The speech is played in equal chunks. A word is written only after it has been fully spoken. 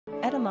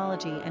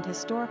Etymology and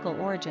historical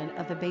origin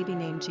of the baby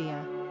name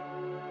Gia.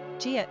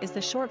 Gia is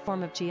the short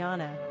form of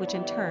Gianna, which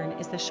in turn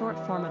is the short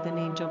form of the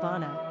name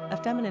Giovanna, a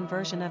feminine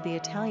version of the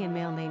Italian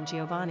male name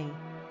Giovanni.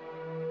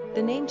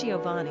 The name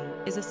Giovanni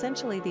is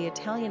essentially the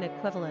Italian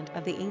equivalent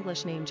of the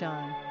English name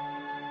John.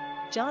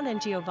 John and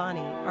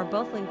Giovanni are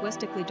both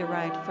linguistically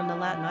derived from the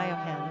Latin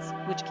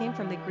Iohannes, which came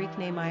from the Greek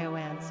name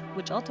Ioannes,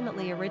 which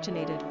ultimately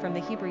originated from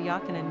the Hebrew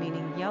Yochanan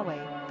meaning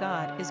Yahweh,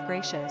 God is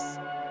gracious.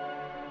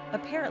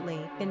 Apparently,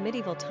 in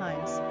medieval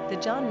times, the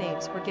John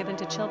names were given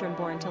to children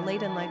born to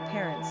late-in-life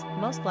parents,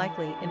 most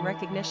likely in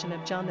recognition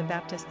of John the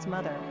Baptist's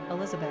mother,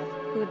 Elizabeth,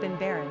 who had been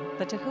barren,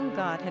 but to whom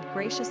God had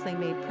graciously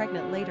made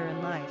pregnant later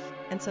in life,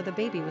 and so the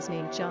baby was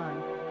named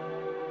John.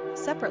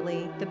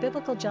 Separately, the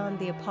biblical John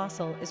the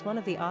Apostle is one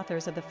of the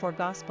authors of the four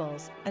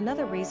Gospels,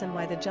 another reason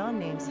why the John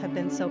names have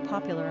been so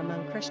popular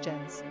among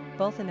Christians,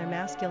 both in their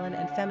masculine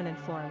and feminine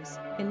forms,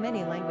 in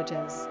many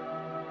languages.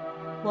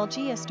 While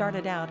Gia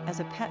started out as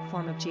a pet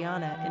form of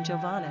Gianna and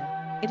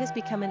Giovanna, it has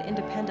become an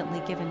independently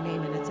given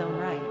name in its own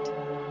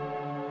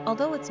right.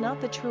 Although it's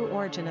not the true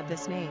origin of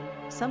this name,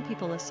 some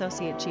people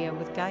associate Gia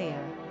with Gaia,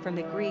 from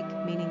the Greek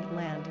meaning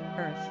land,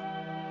 earth.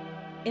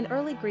 In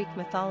early Greek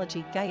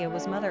mythology, Gaia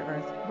was Mother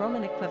Earth,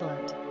 Roman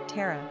equivalent,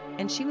 Terra,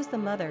 and she was the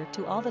mother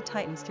to all the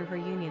Titans through her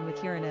union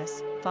with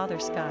Uranus, Father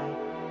Sky.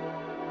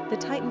 The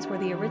Titans were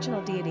the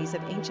original deities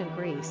of ancient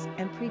Greece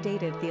and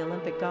predated the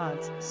Olympic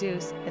gods,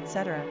 Zeus,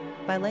 etc.,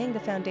 by laying the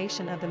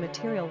foundation of the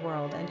material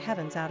world and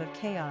heavens out of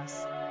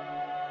chaos.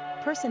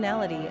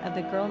 Personality of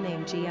the girl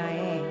named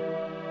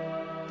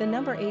Gia. The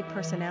number 8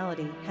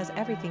 personality has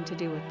everything to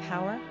do with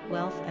power,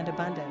 wealth and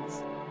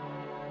abundance.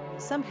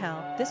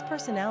 Somehow, this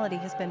personality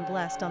has been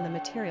blessed on the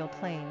material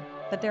plane,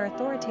 but their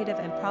authoritative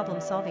and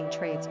problem-solving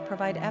traits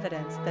provide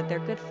evidence that their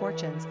good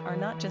fortunes are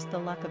not just the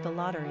luck of the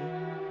lottery.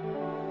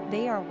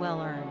 They are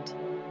well-earned.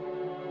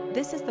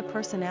 This is the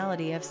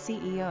personality of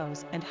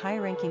CEOs and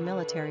high-ranking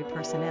military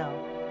personnel.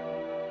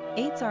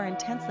 8s are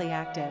intensely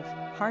active,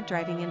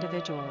 hard-driving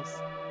individuals.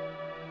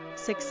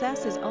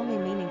 Success is only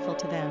meaningful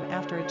to them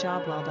after a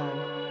job well done.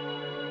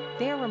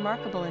 They are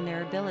remarkable in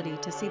their ability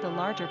to see the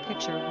larger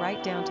picture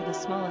right down to the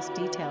smallest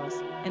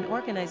details, and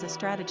organize a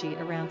strategy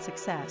around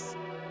success.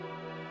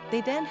 They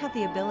then have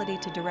the ability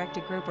to direct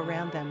a group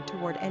around them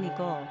toward any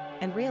goal,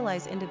 and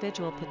realize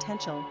individual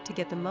potential to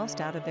get the most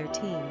out of their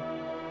team.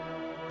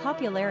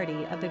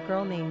 Popularity of the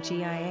girl named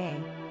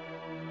Gia.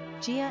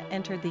 Gia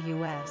entered the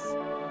U.S.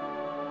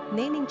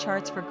 naming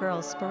charts for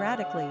girls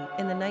sporadically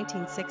in the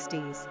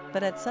 1960s,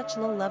 but at such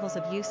low levels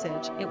of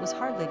usage it was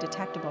hardly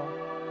detectable.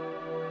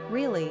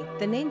 Really,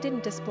 the name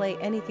didn't display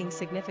anything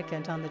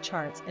significant on the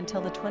charts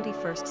until the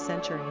 21st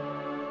century.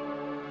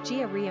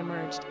 Gia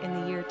re-emerged in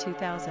the year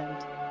 2000.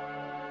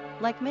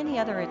 Like many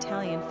other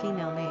Italian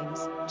female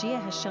names, Gia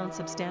has shown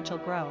substantial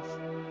growth.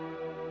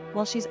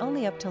 While she's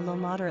only up to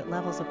low-moderate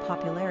levels of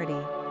popularity,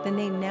 the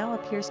name now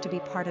appears to be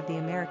part of the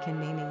American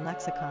naming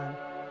lexicon.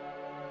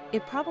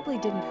 It probably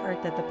didn't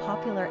hurt that the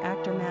popular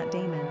actor Matt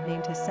Damon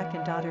named his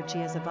second daughter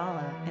Gia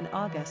Zavala in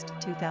August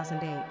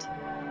 2008.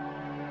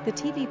 The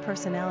TV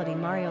personality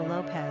Mario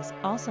Lopez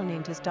also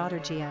named his daughter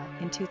Gia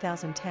in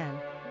 2010.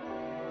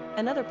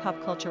 Another pop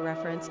culture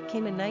reference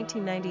came in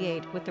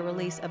 1998 with the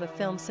release of a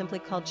film simply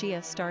called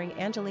Gia starring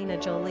Angelina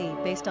Jolie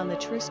based on the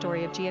true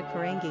story of Gia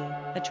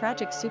Kurenghi, a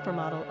tragic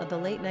supermodel of the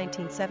late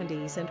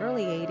 1970s and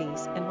early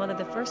 80s and one of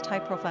the first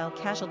high-profile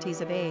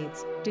casualties of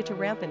AIDS, due to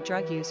rampant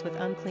drug use with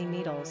unclean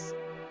needles.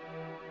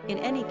 In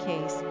any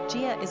case,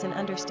 Gia is an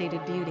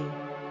understated beauty.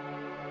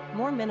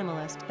 More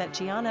minimalist than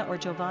Gianna or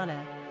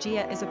Giovanna,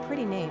 Gia is a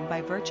pretty name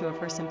by virtue of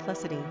her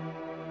simplicity.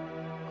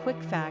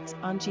 Quick facts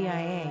on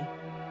Gia.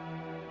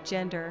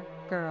 Gender,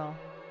 girl.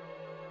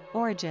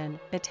 Origin,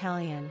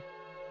 Italian.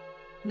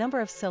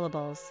 Number of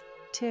syllables,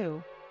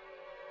 2.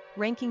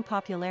 Ranking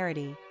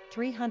popularity,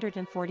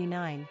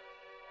 349.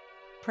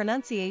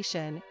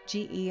 Pronunciation,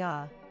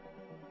 Gia.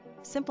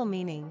 Simple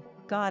meaning,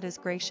 God is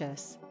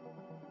gracious.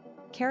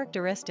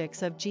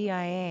 Characteristics of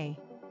Gia.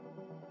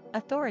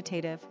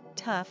 Authoritative,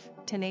 tough,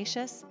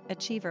 tenacious,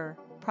 achiever,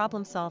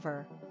 problem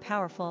solver,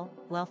 powerful,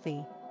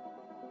 wealthy.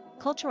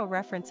 Cultural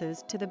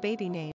references to the baby name.